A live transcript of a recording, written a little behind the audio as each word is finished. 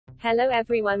Hello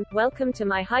everyone, welcome to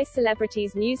my High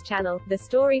Celebrities news channel. The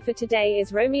story for today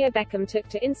is Romeo Beckham took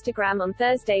to Instagram on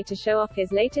Thursday to show off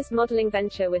his latest modeling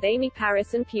venture with Amy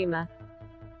Paris and Puma.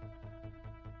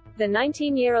 The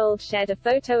 19-year-old shared a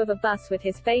photo of a bus with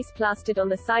his face plastered on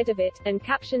the side of it, and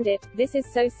captioned it, "This is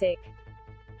so sick."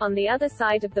 On the other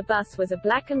side of the bus was a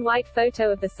black and white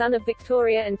photo of the son of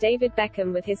Victoria and David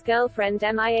Beckham with his girlfriend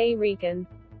Mia Regan.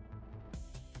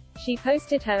 She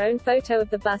posted her own photo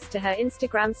of the bus to her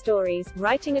Instagram stories,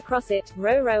 writing across it,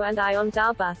 "Ro and I on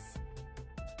da bus."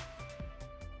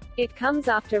 It comes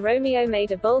after Romeo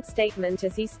made a bold statement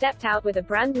as he stepped out with a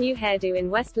brand new hairdo in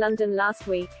West London last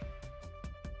week.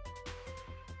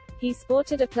 He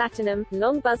sported a platinum,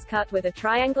 long buzz cut with a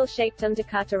triangle-shaped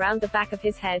undercut around the back of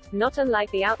his head, not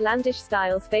unlike the outlandish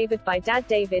styles favored by Dad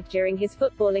David during his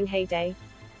footballing heyday.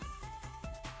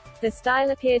 The style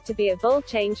appeared to be a bold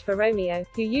change for Romeo,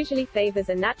 who usually favors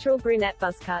a natural brunette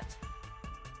buzz cut.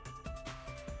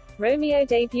 Romeo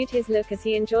debuted his look as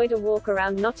he enjoyed a walk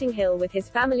around Notting Hill with his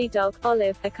family dog,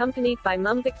 Olive, accompanied by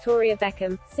mum Victoria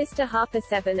Beckham, sister Harper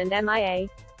 7 and Mia.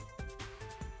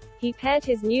 He paired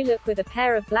his new look with a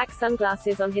pair of black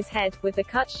sunglasses on his head, with the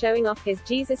cut showing off his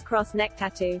Jesus cross neck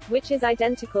tattoo, which is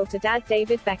identical to Dad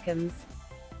David Beckham's.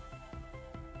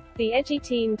 The edgy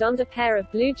teen donned a pair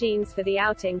of blue jeans for the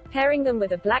outing, pairing them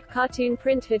with a black cartoon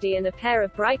print hoodie and a pair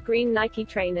of bright green Nike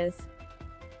trainers.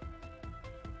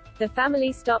 The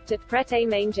family stopped at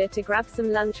Pret-a-Manger to grab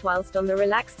some lunch whilst on the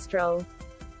relaxed stroll.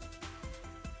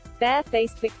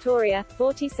 Bare-faced Victoria,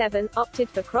 47, opted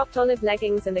for cropped olive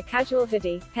leggings and a casual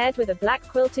hoodie, paired with a black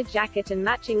quilted jacket and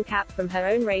matching cap from her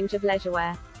own range of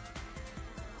leisurewear.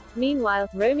 Meanwhile,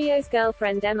 Romeo's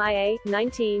girlfriend Mia,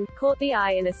 19, caught the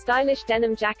eye in a stylish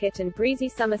denim jacket and breezy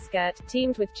summer skirt,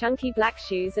 teamed with chunky black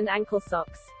shoes and ankle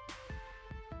socks.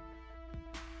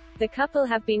 The couple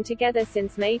have been together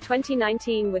since May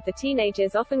 2019, with the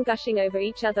teenagers often gushing over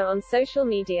each other on social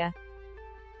media.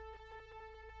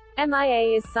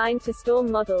 Mia is signed to Storm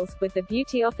Models, with the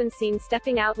beauty often seen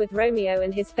stepping out with Romeo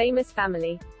and his famous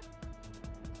family.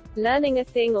 Learning a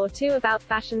thing or two about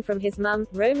fashion from his mum,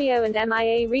 Romeo and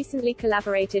Mia recently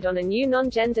collaborated on a new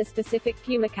non-gender specific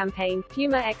Puma campaign,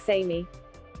 Puma x Amy.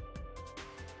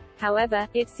 However,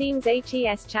 it seems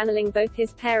HE's channeling both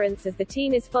his parents as the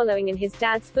teen is following in his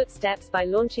dad's footsteps by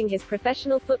launching his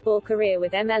professional football career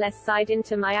with MLS side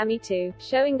Inter Miami too,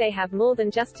 showing they have more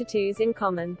than just tattoos in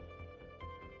common.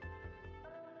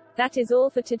 That is all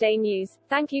for today news.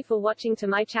 Thank you for watching to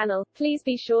my channel. Please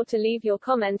be sure to leave your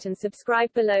comment and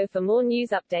subscribe below for more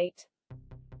news update.